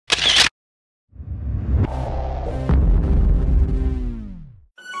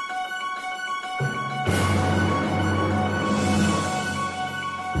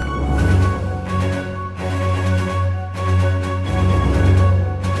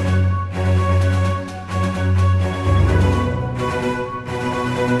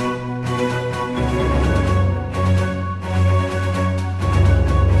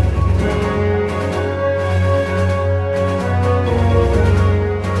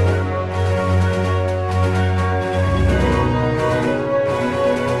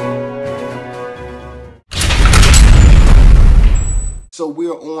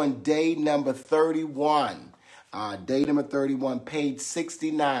on day number 31. Day number 31, page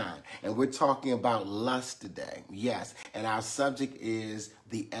 69. And we're talking about lust today. Yes. And our subject is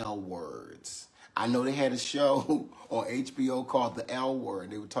the L words. I know they had a show on HBO called The L Word.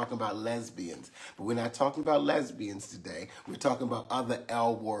 They were talking about lesbians. But we're not talking about lesbians today. We're talking about other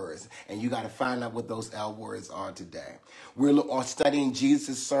L words. And you got to find out what those L words are today. We're studying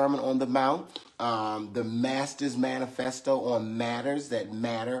Jesus' Sermon on the Mount, the Master's Manifesto on matters that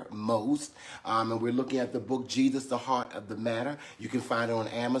matter most. And we're looking at the book, Jesus, the Heart of the Matter. You can find it on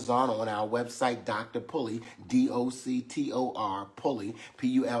Amazon or on our website, Dr. Pulley, D-O-C-T-O-R, Pulley,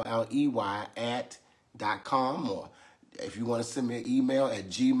 P-U-L-L-E-Y, .com, or if you want to send me an email at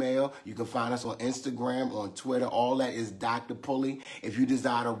Gmail, you can find us on Instagram, on Twitter. All that is Dr. Pulley. If you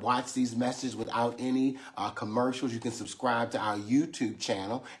desire to watch these messages without any commercials, you can subscribe to our YouTube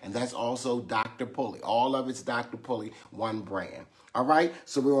channel, and that's also Dr. Pulley. All of it's Dr. Pulley, one brand. All right,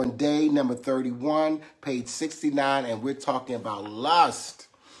 so we're on day number 31, page 69, and we're talking about lust.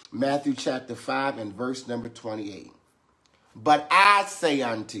 Matthew chapter 5 and verse number 28. But I say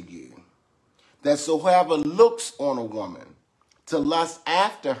unto you, that whoever looks on a woman to lust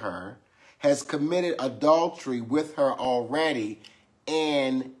after her has committed adultery with her already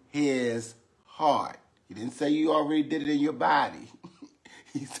in his heart. He didn't say you already did it in your body.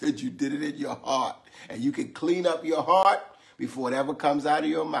 He said you did it in your heart. And you can clean up your heart before it ever comes out of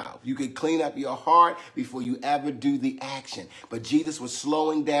your mouth. You can clean up your heart before you ever do the action. But Jesus was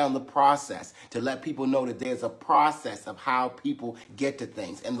slowing down the process to let people know that there's a process of how people get to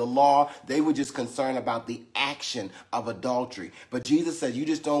things. And the law, they were just concerned about the action of adultery. But Jesus said, you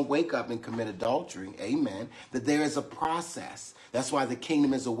just don't wake up and commit adultery. Amen. That there is a process. That's why the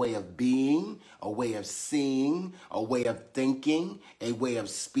kingdom is a way of being, a way of seeing, a way of thinking, a way of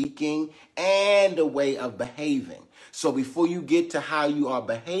speaking, and a way of behaving. So before you get to how you are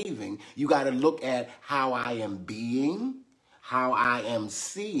behaving, you got to look at how I am being, how I am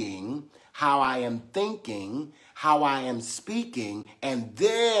seeing, how I am thinking, how I am speaking, and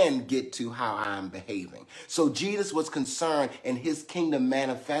then get to how I am behaving. So Jesus was concerned in his kingdom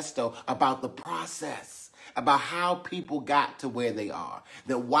manifesto about the process, about how people got to where they are,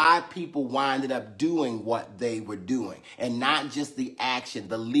 that why people winded up doing what they were doing, and not just the action,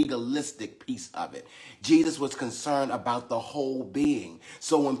 the legalistic piece of it. Jesus was concerned about the whole being.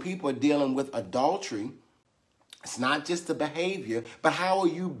 So when people are dealing with adultery, it's not just the behavior, but how are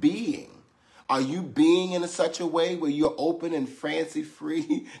you being? Are you being in such a way where you're open and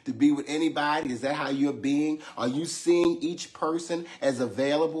fancy-free to be with anybody? Is that how you're being? Are you seeing each person as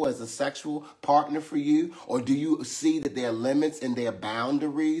available as a sexual partner for you? Or do you see that there are limits and there are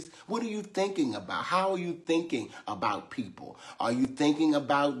boundaries? What are you thinking about? How are you thinking about people? Are you thinking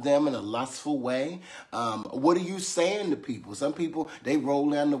about them in a lustful way? What are you saying to people? Some people, they roll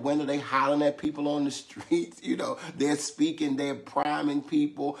down the window, they hollering at people on the streets. You know, they're speaking, they're priming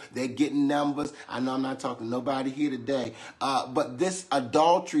people, they're getting numbers. I know I'm not talking to nobody here today, but this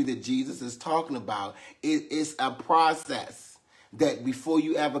adultery that Jesus is talking about is a process that before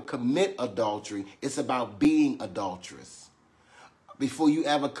you ever commit adultery, it's about being adulterous. Before you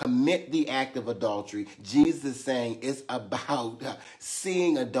ever commit the act of adultery, Jesus is saying it's about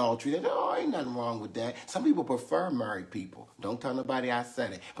seeing adultery. Oh, ain't nothing wrong with that. Some people prefer married people. Don't tell nobody I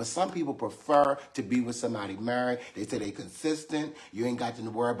said it. But some people prefer to be with somebody married. They say they consistent. You ain't got to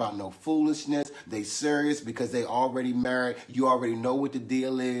worry about no foolishness. They serious because they already married. You already know what the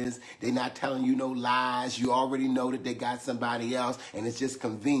deal is. They not telling you no lies. You already know that they got somebody else, and it's just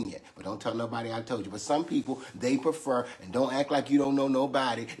convenient. But don't tell nobody I told you. But some people, they prefer, and don't act like you don't know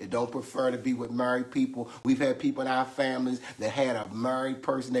nobody that don't prefer to be with married people. We've had people in our families that had a married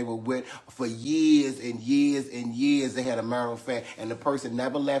person they were with for years and years and years. They had a marital affair, and the person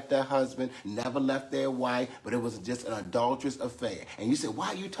never left their husband, never left their wife, but it was just an adulterous affair. And you say, why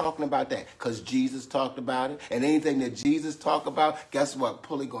are you talking about that? Because Jesus talked about it, and anything that Jesus talked about, guess what?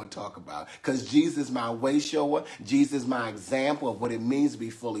 Pulley gonna talk about. Because Jesus is my way shower. Jesus is my example of what it means to be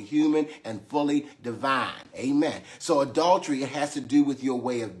fully human and fully divine. Amen. So adultery, it has to do with your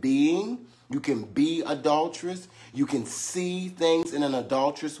way of being. You can be adulterous. You can see things in an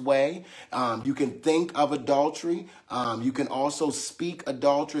adulterous way. You can think of adultery. You can also speak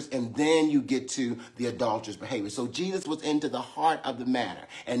adulterous, and then you get to the adulterous behavior. So Jesus was into the heart of the matter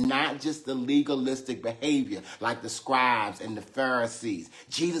and not just the legalistic behavior like the scribes and the Pharisees.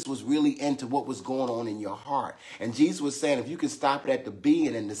 Jesus was really into what was going on in your heart. And Jesus was saying if you can stop it at the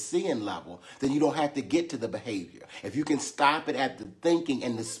being and the seeing level, then you don't have to get to the behavior. If you can stop it at the thinking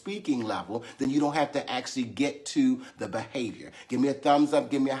and the speaking level, will, then you don't have to actually get to the behavior. Give me a thumbs up,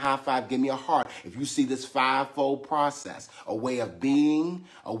 give me a high five, give me a heart if you see this fivefold process: a way of being,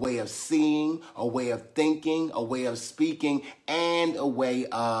 a way of seeing, a way of thinking, a way of speaking, and a way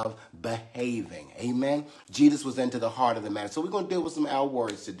of behaving. Amen. Jesus was into the heart of the matter. So we're going to deal with some L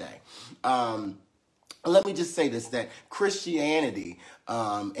words today. Let me just say this, that Christianity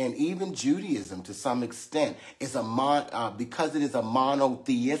and even Judaism to some extent is because it is a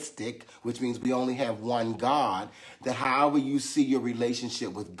monotheistic, which means we only have one God, that however you see your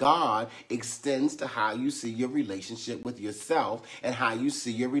relationship with God extends to how you see your relationship with yourself and how you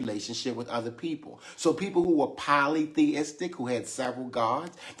see your relationship with other people. So people who were polytheistic, who had several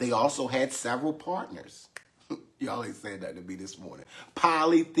gods, they also had several partners. Y'all ain't saying that to me this morning.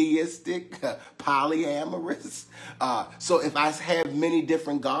 Polytheistic, polyamorous. So if I have many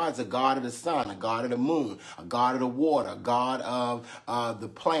different gods, a god of the sun, a god of the moon, a god of the water, a god of the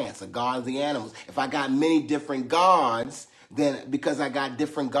plants, a god of the animals. If I got many different gods, then because I got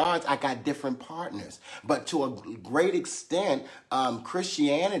different gods, I got different partners. But to a great extent,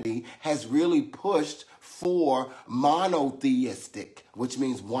 Christianity has really pushed for monotheistic, which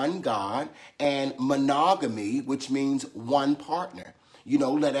means one God, and monogamy, which means one partner. You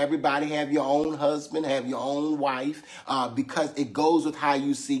know, let everybody have your own husband, have your own wife, because it goes with how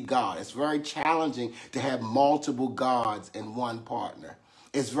you see God. It's very challenging to have multiple gods in one partner.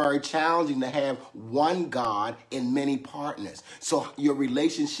 It's very challenging to have one God in many partners. So your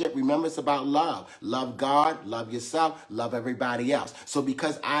relationship, remember, it's about love. Love God, love yourself, love everybody else. So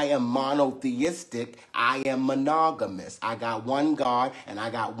because I am monotheistic, I am monogamous. I got one God and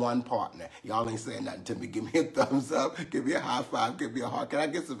I got one partner. Y'all ain't saying nothing to me. Give me a thumbs up, give me a high five, give me a heart. Can I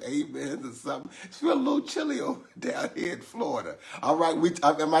get some amens or something? It's feel a little chilly over down here in Florida. All right,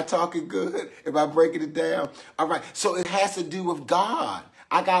 am I talking good? Am I breaking it down? All right, so it has to do with God.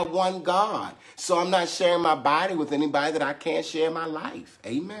 I got one God. So I'm not sharing my body with anybody that I can't share my life.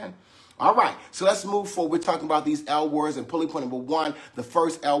 Amen. All right. So let's move forward. We're talking about these L words, and pulley point number one, the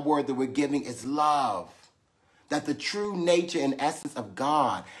first L word that we're giving is love. That the true nature and essence of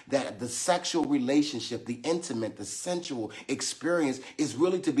God, that the sexual relationship, the intimate, the sensual experience is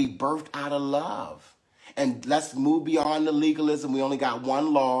really to be birthed out of love. And let's move beyond the legalism. We only got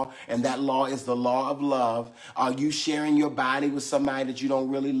one law, and that law is the law of love. Are you sharing your body with somebody that you don't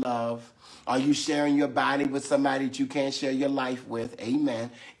really love? Are you sharing your body with somebody that you can't share your life with?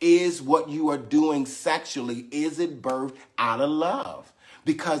 Amen. Is what you are doing sexually, is it birthed out of love?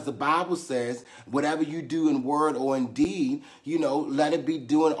 Because the Bible says, whatever you do in word or in deed, you know, let it be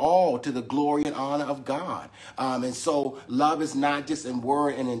doing all to the glory and honor of God. And so love is not just in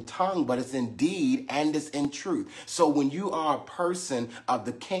word and in tongue, but it's in deed and it's in truth. So when you are a person of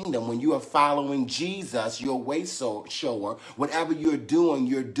the kingdom, when you are following Jesus, your way shower, whatever you're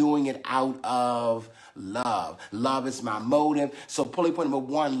doing it out of love. Love is my motive. So pulley point number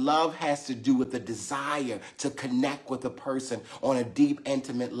one, love has to do with the desire to connect with a person on a deep,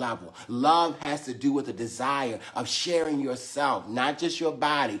 intimate level. Love has to do with the desire of sharing yourself, not just your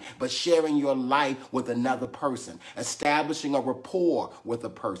body, but sharing your life with another person, establishing a rapport with a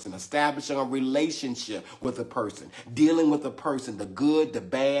person, establishing a relationship with a person, dealing with a person, the good, the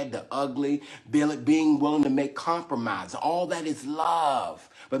bad, the ugly, being willing to make compromise. All that is love.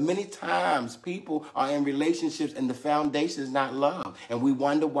 But many times people are in relationships and the foundation is not love. And we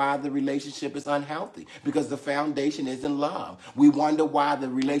wonder why the relationship is unhealthy, because the foundation isn't love. We wonder why the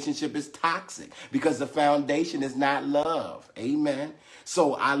relationship is toxic, because the foundation is not love. Amen.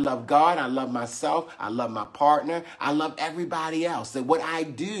 So I love God, I love myself, I love my partner, I love everybody else. And what I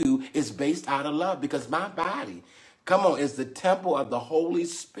do is based out of love, because my body, come on, is the temple of the Holy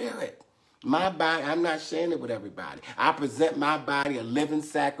Spirit. My body, I'm not sharing it with everybody. I present my body a living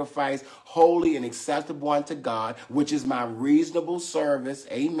sacrifice, holy and acceptable unto God, which is my reasonable service.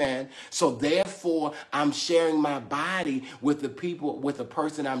 Amen. So therefore, I'm sharing my body with the people, with the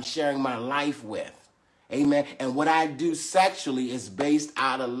person I'm sharing my life with. Amen. And what I do sexually is based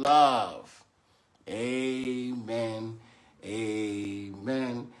out of love. Amen.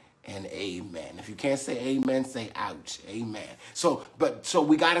 Amen. And amen. If you can't say amen, say ouch. Amen. So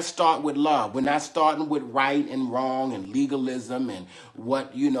we got to start with love. We're not starting with right and wrong and legalism and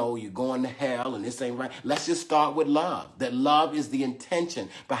what, you know, you're going to hell and this ain't right. Let's just start with love. That love is the intention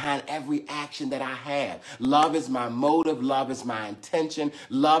behind every action that I have. Love is my motive. Love is my intention.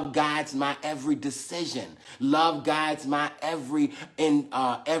 Love guides my every decision. Love guides my every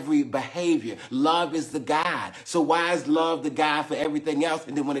behavior. Love is the guide. So why is love the guide for everything else?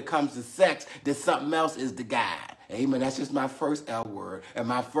 And then when it comes to sex, then something else is the guide. Amen. That's just my first L word. And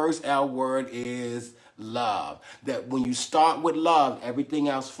my first L word is love. That when you start with love, everything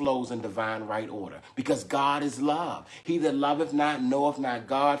else flows in divine right order. Because God is love. He that loveth not knoweth not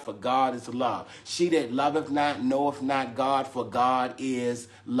God, for God is love. She that loveth not knoweth not God, for God is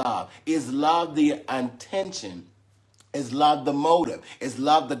love. Is love the intention? Is love the motive? Is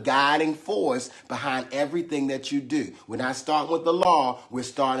love the guiding force behind everything that you do? We're not starting with the law. We are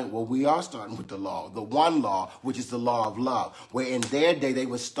starting with the law, the one law, which is the law of love. Where in their day, they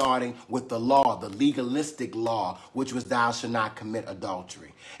were starting with the law, the legalistic law, which was thou shalt not commit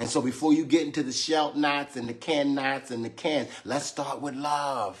adultery. And so before you get into the shalt nots and the can nots and the cans, let's start with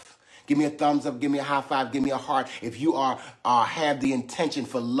love. Give me a thumbs up, give me a high five, give me a heart. If you have the intention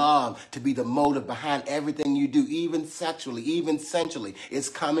for love to be the motive behind everything you do, even sexually, even sensually, it's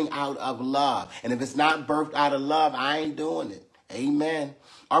coming out of love. And if it's not birthed out of love, I ain't doing it. Amen.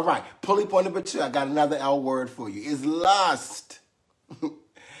 All right, pulley point number 2, I got another L word for you, is lust.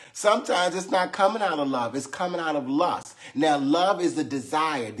 Sometimes it's not coming out of love. It's coming out of lust. Now, love is the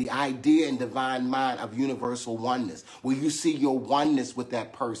desire, the idea and divine mind of universal oneness, where you see your oneness with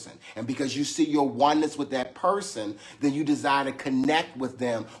that person. And because you see your oneness with that person, then you desire to connect with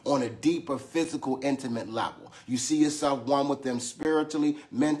them on a deeper, physical, intimate level. You see yourself one with them spiritually,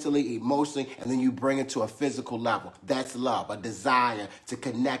 mentally, emotionally, and then you bring it to a physical level. That's love, a desire to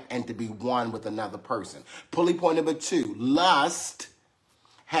connect and to be one with another person. Pulley point number 2, lust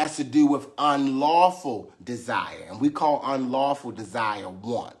has to do with unlawful desire. And we call unlawful desire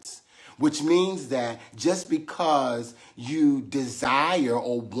wants, which means that just because you desire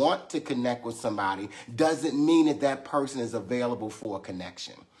or want to connect with somebody doesn't mean that that person is available for a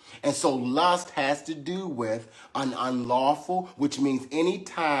connection. And so lust has to do with an unlawful, which means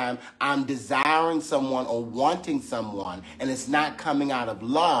anytime I'm desiring someone or wanting someone and it's not coming out of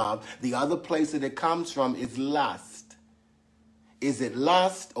love, the other place that it comes from is lust. Is it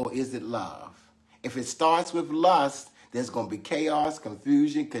lust or is it love? If it starts with lust, there's going to be chaos,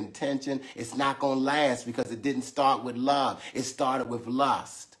 confusion, contention. It's not going to last because it didn't start with love. It started with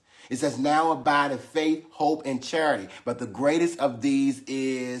lust. It says, now abide faith, hope, and charity. But the greatest of these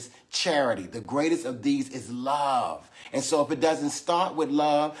is charity. The greatest of these is love. And so if it doesn't start with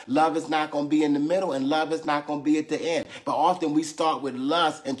love, love is not going to be in the middle and love is not going to be at the end. But often we start with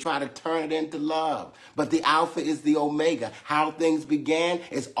lust and try to turn it into love. But the Alpha is the Omega. How things began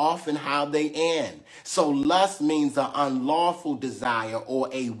is often how they end. So lust means an unlawful desire or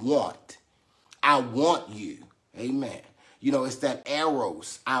a want. I want you. Amen. You know, it's that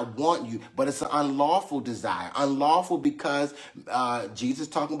eros. I want you, but it's an unlawful desire. Unlawful because Jesus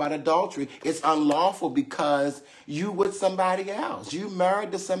talking about adultery. It's unlawful because you with somebody else. You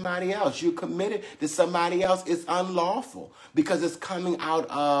married to somebody else. You committed to somebody else. It's unlawful because it's coming out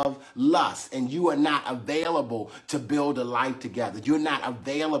of lust, and you are not available to build a life together. You're not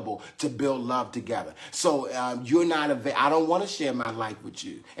available to build love together. So you're not I don't want to share my life with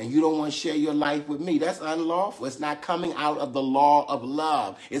you, and you don't want to share your life with me. That's unlawful. It's not coming out of the law of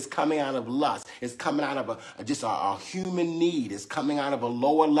love. It's coming out of lust. It's coming out of just a human need. It's coming out of a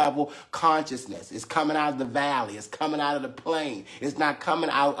lower level consciousness. It's coming out of the valley. It's coming out of the plain. It's not coming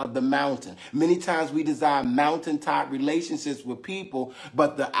out of the mountain. Many times we desire mountaintop relationships with people,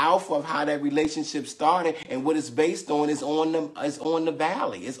 but the alpha of how that relationship started and what it's based on is on the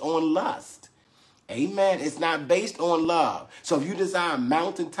valley. It's on lust. Amen. It's not based on love. So if you desire a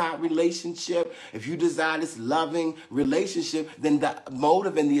mountaintop relationship, if you desire this loving relationship, then the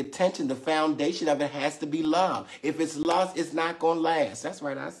motive and the attention, the foundation of it has to be love. If it's lust, it's not going to last. That's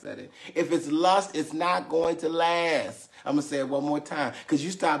right, I said it. If it's lust, it's not going to last. I'm going to say it one more time, because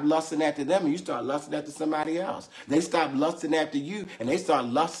you stop lusting after them and you start lusting after somebody else. They stop lusting after you and they start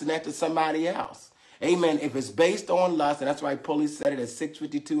lusting after somebody else. Amen. If it's based on lust, and that's why Pulley said it at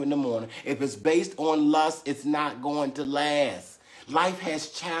 6:52 in the morning, if it's based on lust, it's not going to last. Life has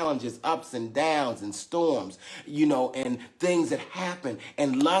challenges, ups and downs and storms, you know, and things that happen.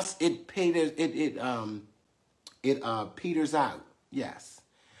 And lust, it peters out. Yes.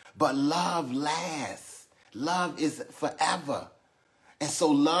 But love lasts. Love is forever. And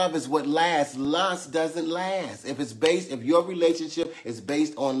so love is what lasts. Lust doesn't last. If your relationship is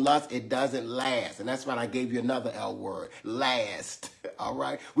based on lust, it doesn't last. And that's why I gave you another L word, last. All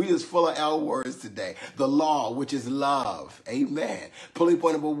right? We just full of L words today. The law, which is love. Amen. Pulley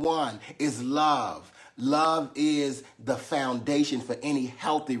point number 1 is love. Love is the foundation for any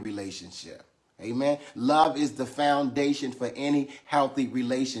healthy relationship. Amen. Love is the foundation for any healthy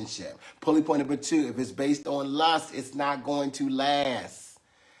relationship. Pulley point number 2, if it's based on lust, it's not going to last.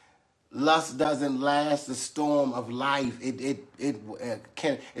 Lust doesn't last the storm of life. It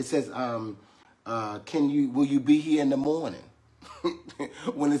says, will you be here in the morning?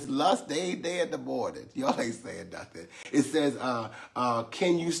 When it's lust, they at the border. Y'all ain't saying nothing. It says,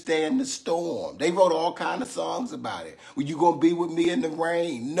 can you stand the storm? They wrote all kind of songs about it. Were you going to be with me in the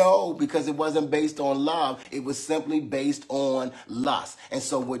rain? No, because it wasn't based on love. It was simply based on lust. And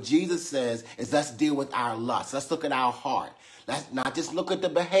so what Jesus says is, let's deal with our lust. Let's look at our heart. Let's not just look at the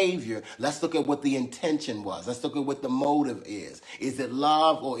behavior. Let's look at what the intention was. Let's look at what the motive is. Is it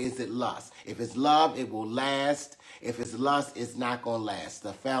love or is it lust? If it's love, it will last. If it's lust, it's not going to last.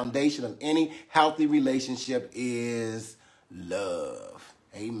 The foundation of any healthy relationship is love.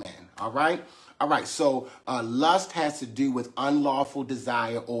 Amen. All right? All right. So lust has to do with unlawful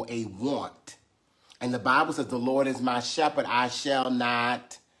desire or a want. And the Bible says, the Lord is my shepherd, I shall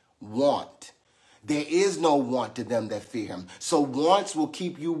not want. There is no want to them that fear him. So wants will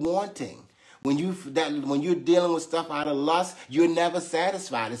keep you wanting. When you're dealing with stuff out of lust, you're never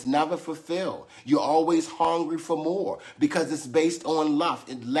satisfied. It's never fulfilled. You're always hungry for more because it's based on lust.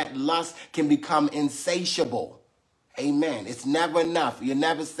 Lust can become insatiable. Amen. It's never enough. You're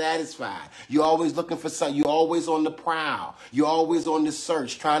never satisfied. You're always looking for something. You're always on the prowl. You're always on the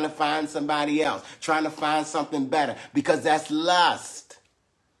search, trying to find somebody else, trying to find something better, because that's lust.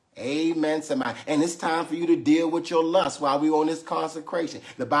 Amen, somebody. And it's time for you to deal with your lust while we're on this consecration.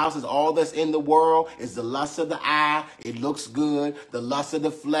 The Bible says all that's in the world is the lust of the eye. It looks good. The lust of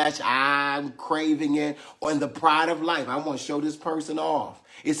the flesh. I'm craving it. And the pride of life. I want to show this person off.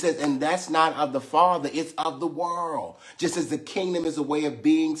 It says, and that's not of the Father. It's of the world. Just as the kingdom is a way of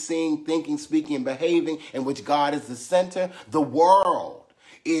being, seeing, thinking, speaking, and behaving, in which God is the center, the world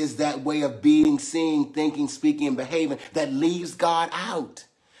is that way of being, seeing, thinking, speaking, and behaving that leaves God out.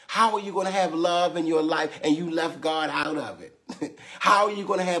 How are you going to have love in your life and you left God out of it? How are you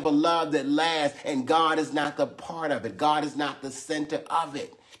going to have a love that lasts and God is not the part of it? God is not the center of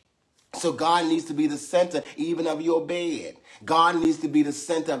it. So God needs to be the center even of your bed. God needs to be the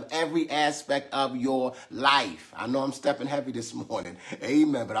center of every aspect of your life. I know I'm stepping heavy this morning.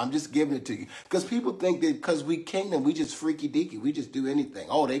 Amen. But I'm just giving it to you. Because people think that because we kingdom, we just freaky deaky. We just do anything.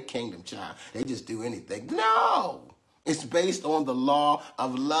 Oh, they kingdom child. They just do anything. No. It's based on the law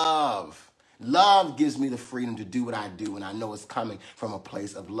of love. Love gives me the freedom to do what I do, and I know it's coming from a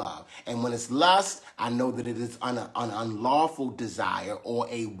place of love. And when it's lust, I know that it is an unlawful desire or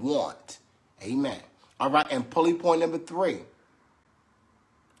a want. Amen. All right, and pulley point number 3.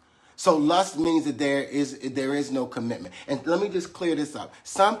 So lust means that there is no commitment. And let me just clear this up.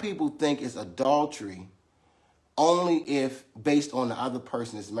 Some people think it's adultery only if based on the other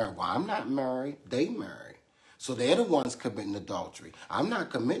person is married. Well, I'm not married. They married. So they're the ones committing adultery. I'm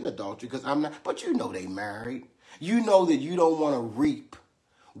not committing adultery because I'm not, but you know they married. You know that you don't want to reap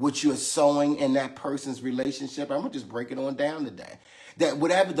what you're sowing in that person's relationship. I'm going to just break it on down today. That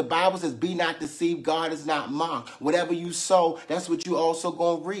whatever the Bible says, be not deceived, God is not mocked. Whatever you sow, that's what you also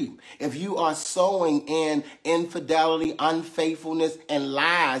going to reap. If you are sowing in infidelity, unfaithfulness, and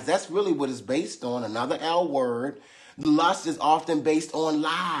lies, that's really what it's based on. Another L word. Lust is often based on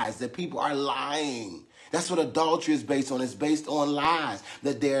lies, that people are lying. That's what adultery is based on. It's based on lies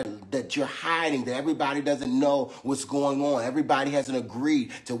that you're hiding, that everybody doesn't know what's going on. Everybody hasn't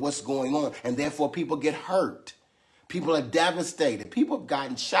agreed to what's going on, and therefore people get hurt. People are devastated. People have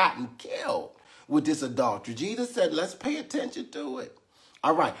gotten shot and killed with this adultery. Jesus said, let's pay attention to it.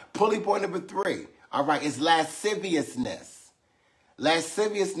 All right, pulley point number 3. All right, it's lasciviousness.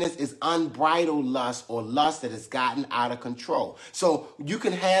 Lasciviousness is unbridled lust or lust that has gotten out of control. So you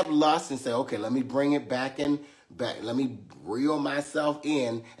can have lust and say, okay, let me bring it back. Let me reel myself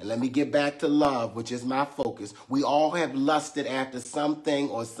in and let me get back to love, which is my focus. We all have lusted after something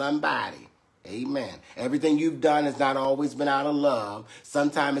or somebody. Amen. Everything you've done has not always been out of love.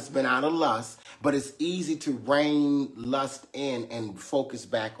 Sometimes it's been out of lust, but it's easy to rein lust in and focus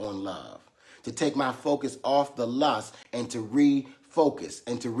back on love. To take my focus off the lust and to refocus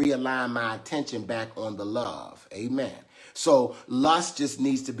and to realign my attention back on the love. Amen. So lust just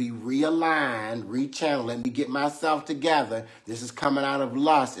needs to be realigned, rechanneled. Let me get myself together. This is coming out of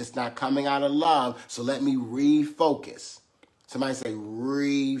lust. It's not coming out of love. So let me refocus. Somebody say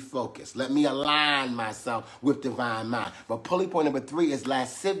refocus. Let me align myself with divine mind. But pulley point number 3 is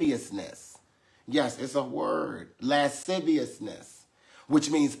lasciviousness. Yes, it's a word. Lasciviousness. Which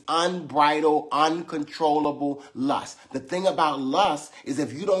means unbridled, uncontrollable lust. The thing about lust is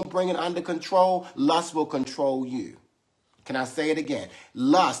if you don't bring it under control, lust will control you. Can I say it again?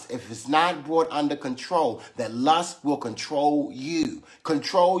 Lust, if it's not brought under control, that lust will control you.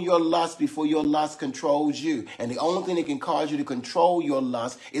 Control your lust before your lust controls you. And the only thing that can cause you to control your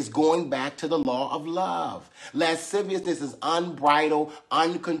lust is going back to the law of love. Lasciviousness is unbridled,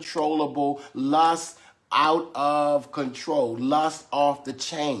 uncontrollable lust out of control, lust off the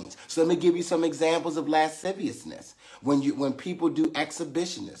chains. So let me give you some examples of lasciviousness. When people do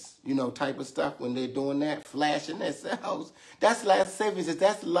exhibitionist, type of stuff, when they're doing that, flashing themselves, that's lasciviousness.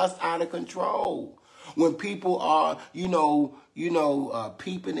 That's lust out of control. When people are,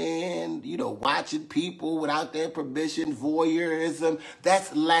 peeping in, watching people without their permission, voyeurism,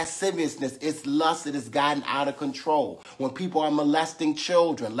 that's lasciviousness. It's lust that has gotten out of control. When people are molesting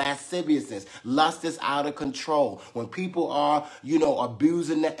children, lasciviousness, lust is out of control. When people are,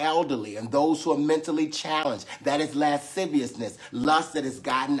 abusing the elderly and those who are mentally challenged, that is lasciviousness, lust that has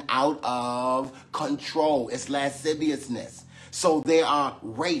gotten out of control. It's lasciviousness. So there are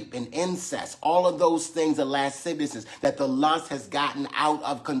rape and incest. All of those things are lasciviousness, that the lust has gotten out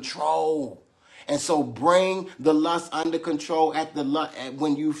of control. And so bring the lust under control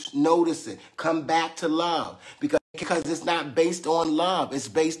when you notice it. Come back to love, because it's not based on love. It's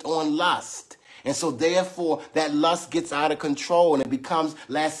based on lust. And so therefore that lust gets out of control and it becomes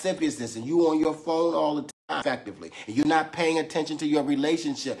lasciviousness, and you on your phone all the time effectively, and you're not paying attention to your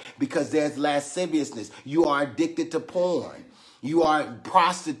relationship because there's lasciviousness. You are addicted to porn. You are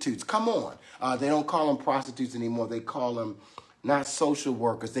prostitutes. Come on. They don't call them prostitutes anymore. They call them not social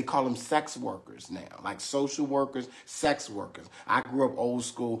workers. They call them sex workers now. Like social workers, sex workers. I grew up old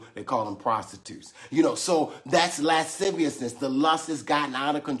school. They call them prostitutes. So that's lasciviousness. The lust has gotten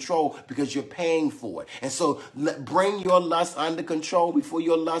out of control because you're paying for it. And so bring your lust under control before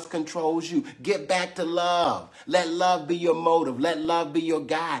your lust controls you. Get back to love. Let love be your motive. Let love be your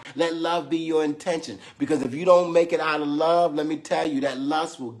guide. Let love be your intention. Because if you don't make it out of love, let me tell you, that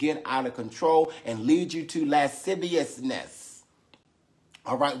lust will get out of control and lead you to lasciviousness.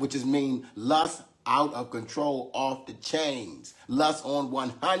 All right, which is mean lust out of control, off the chains, lust on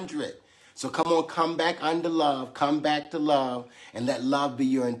 100. So come back under love, come back to love, and let love be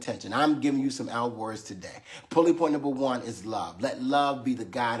your intention. I'm giving you some L words today. Pulley point number 1 is love. Let love be the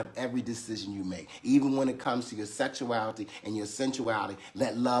guide of every decision you make. Even when it comes to your sexuality and your sensuality,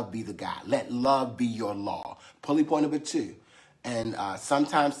 let love be the guide. Let love be your law. Pulley point number 2, and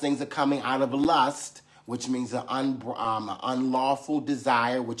sometimes things are coming out of lust, which means an unlawful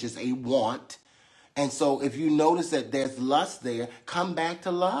desire, which is a want. And so if you notice that there's lust there, come back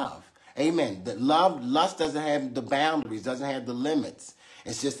to love. Amen. Lust doesn't have the boundaries, doesn't have the limits.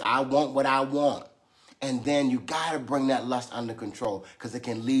 It's just, I want what I want. And then you got to bring that lust under control, because it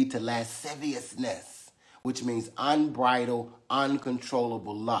can lead to lasciviousness, which means unbridled,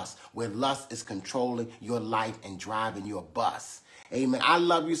 uncontrollable lust, where lust is controlling your life and driving your bus. Amen. I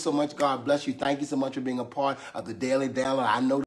love you so much. God bless you. Thank you so much for being a part of the Daily Download. I know